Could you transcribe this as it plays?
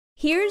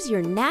Here's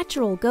your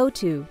natural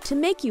go-to to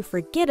make you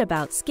forget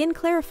about skin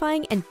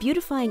clarifying and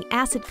beautifying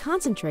acid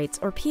concentrates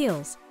or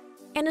peels.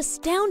 An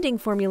astounding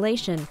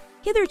formulation,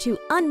 hitherto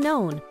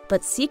unknown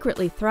but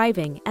secretly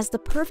thriving as the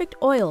perfect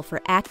oil for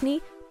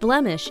acne,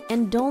 blemish,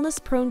 and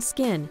dullness-prone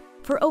skin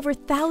for over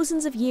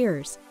thousands of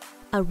years.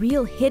 A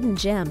real hidden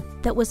gem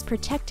that was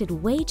protected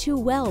way too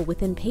well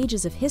within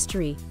pages of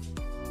history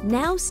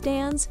now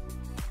stands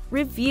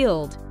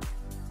revealed.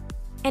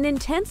 An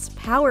intense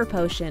power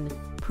potion,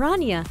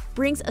 Paraania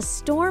brings a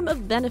storm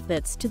of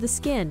benefits to the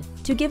skin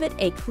to give it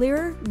a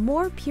clearer,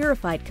 more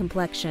purified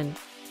complexion,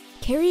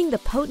 carrying the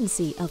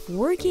potency of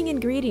working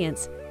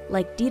ingredients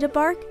like dita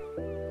bark,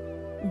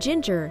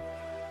 ginger,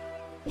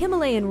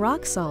 Himalayan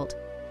rock salt,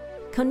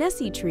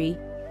 konesi tree,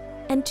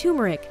 and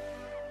turmeric.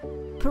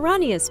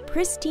 Paraania's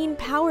pristine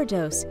power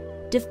dose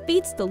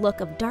defeats the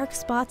look of dark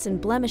spots and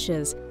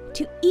blemishes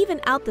to even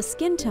out the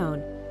skin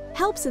tone,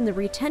 helps in the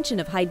retention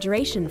of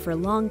hydration for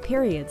long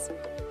periods,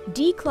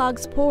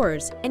 declogs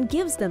pores and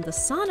gives them the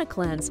sauna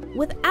cleanse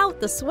without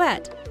the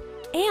sweat,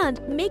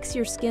 and makes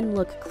your skin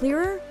look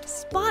clearer,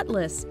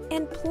 spotless,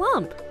 and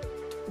plump.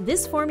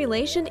 This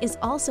formulation is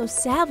also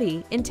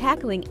savvy in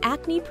tackling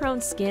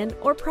acne-prone skin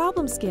or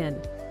problem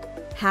skin.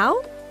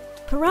 How?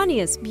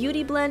 Paraania's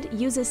Beauty Blend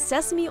uses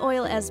sesame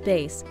oil as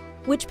base,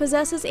 which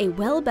possesses a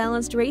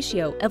well-balanced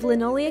ratio of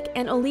linoleic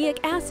and oleic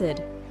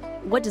acid.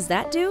 What does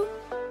that do?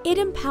 It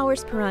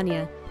empowers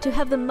Paraania to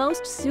have the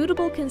most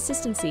suitable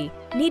consistency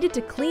needed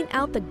to clean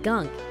out the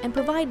gunk and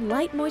provide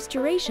light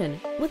moisturization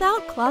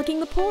without clogging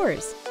the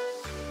pores.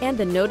 And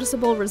the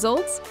noticeable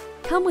results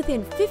come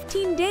within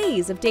 15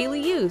 days of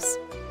daily use.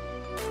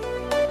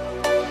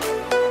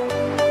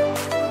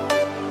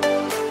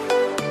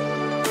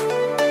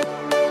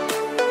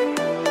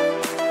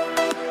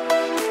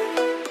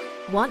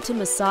 Want to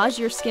massage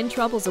your skin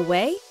troubles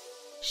away?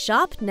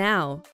 Shop now!